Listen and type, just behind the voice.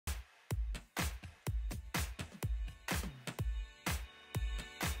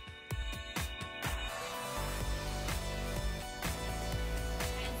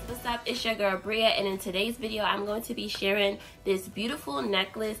what's up? It's your girl Bria, and in today's video I'm going to be sharing this beautiful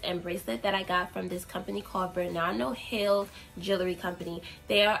necklace and bracelet that I got from this company called VERANO HILL Jewelry Company.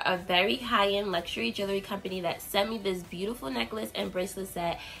 They are a very high-end luxury jewelry company that sent me this beautiful necklace and bracelet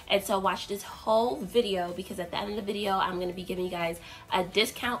set. And so watch this whole video, because at the end of the video I'm going to be giving you guys a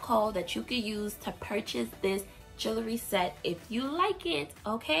discount code that you could use to purchase this jewelry set if you like it.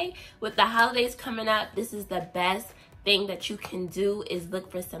 Okay, with the holidays coming up, this is the best thing that you can do, is look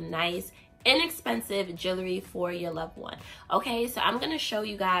for some nice inexpensive jewelry for your loved one. Okay, so I'm gonna show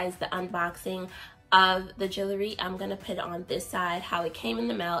you guys the unboxing of the jewelry. I'm gonna put it on this side, how it came in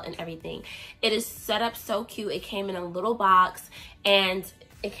the mail and everything. It is set up so cute. It came in a little box, and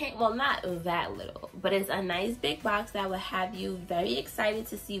it came, well, not that little, but it's a nice big box that will have you very excited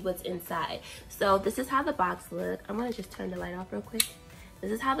to see what's inside. So this is how the box look. I'm gonna just turn the light off real quick.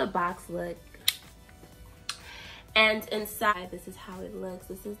 This is how the box look. And inside, this is how it looks.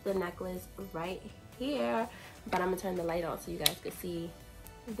 This is the necklace right here, but I'm gonna turn the light on so you guys can see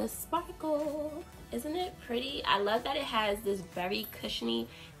the sparkle. Isn't it pretty? I love that it has this very cushiony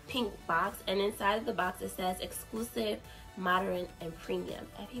pink box, and inside of the box it says exclusive, modern, and premium.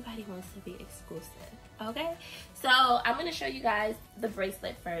 Everybody wants to be exclusive. Okay, so I'm gonna show you guys the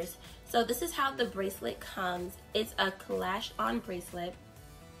bracelet first. So this is how the bracelet comes. It's a clash on bracelet.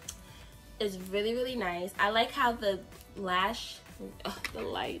 Is really nice. I like how the lash, the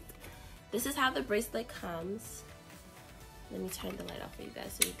light. This is how the bracelet comes. Let me turn the light off for you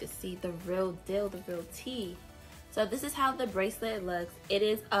guys so you can see the real deal, the real tea. So this is how the bracelet looks. It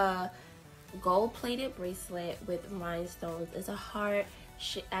is a gold-plated bracelet with rhinestones. It's a heart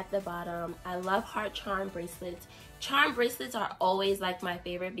at the bottom. I love heart charm bracelets. Charm bracelets are always like my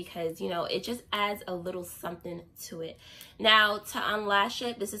favorite because, you know, it just adds a little something to it. Now, to unlash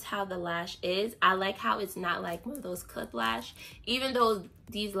it, this is how the lash is. I like how it's not like one of those clip lash, even though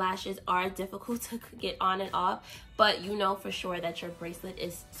these lashes are difficult to get on and off, but you know for sure that your bracelet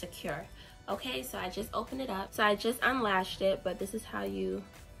is secure. Okay, so I just opened it up. So I just unlashed it, but this is how you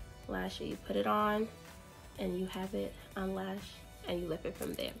lash it. You put it on and you have it unlashed, and you lift it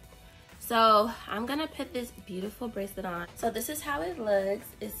from there. So I'm gonna put this beautiful bracelet on. So this is how it looks.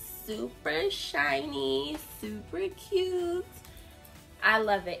 It's super shiny, super cute. I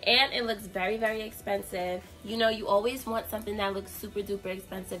love it, and it looks very expensive. You know, you always want something that looks super duper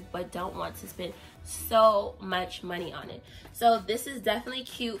expensive but don't want to spend so much money on it. So this is definitely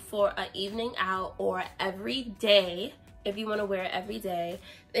cute for an evening out or every day, if you want to wear it every day.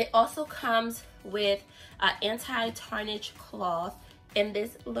 It also comes with an anti-tarnish cloth in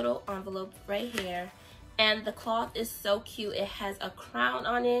this little envelope right here, and the cloth is so cute. It has a crown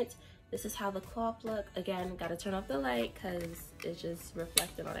on it. This is how the cloth look. Again, gotta turn off the light because it's just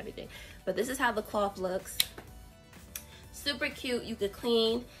reflecting on everything, but this is how the cloth looks. Super cute. You could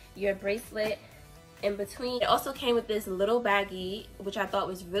clean your bracelet in between. It also came with this little baggie, which I thought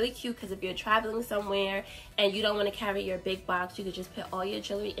was really cute, because if you're traveling somewhere and you don't want to carry your big box, you could just put all your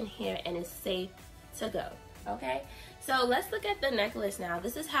jewelry in here and it's safe to go. Okay, so let's look at the necklace now.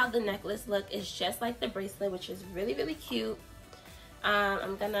 This is how the necklace look. It's just like the bracelet, which is really cute.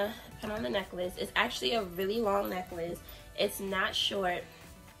 I'm gonna put on the necklace. It's actually a really long necklace. It's not short.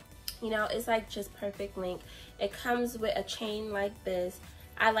 You know, it's like just perfect length. It comes with a chain like this.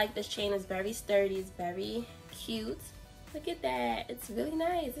 I like this chain. It's very sturdy. It's very cute. Look at that. It's really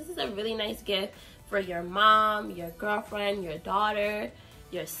nice. This is a really nice gift for your mom, your girlfriend, your daughter,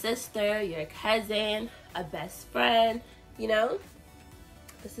 your sister, your cousin, a best friend. You know,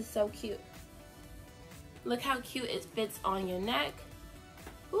 this is so cute. Look how cute it fits on your neck.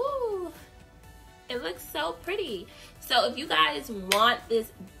 Ooh, it looks so pretty. So if you guys want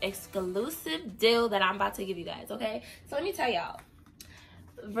this exclusive deal that I'm about to give you guys, okay, so let me tell y'all,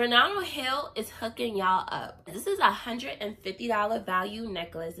 VERANO HILL is hooking y'all up. This is a $150 value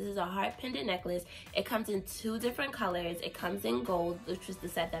necklace. This is a heart pendant necklace. It comes in 2 different colors. It comes in gold, which is the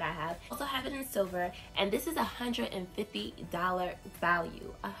set that I have. Also have it in silver, and this is a $150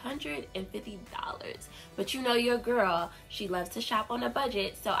 value. $150. But you know your girl, she loves to shop on a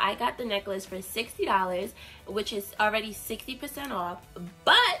budget, so I got the necklace for $60, which is already 60% off,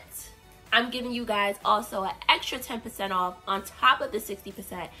 but I'm giving you guys also an extra 10% off on top of the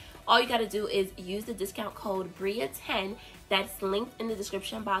 60%. All you gotta do is use the discount code BRIA10 that's linked in the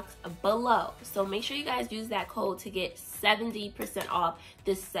description box below. So make sure you guys use that code to get 70% off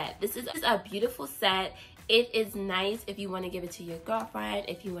this set. This is a beautiful set. It is nice if you want to give it to your girlfriend,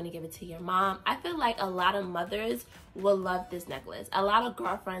 if you want to give it to your mom. I feel like a lot of mothers will love this necklace. A lot of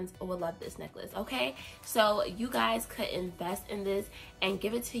girlfriends will love this necklace, okay? So you guys could invest in this and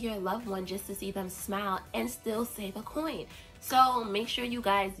give it to your loved one just to see them smile and still save a coin. So make sure you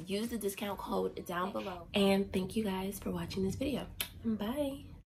guys use the discount code down below. And thank you guys for watching this video. Bye.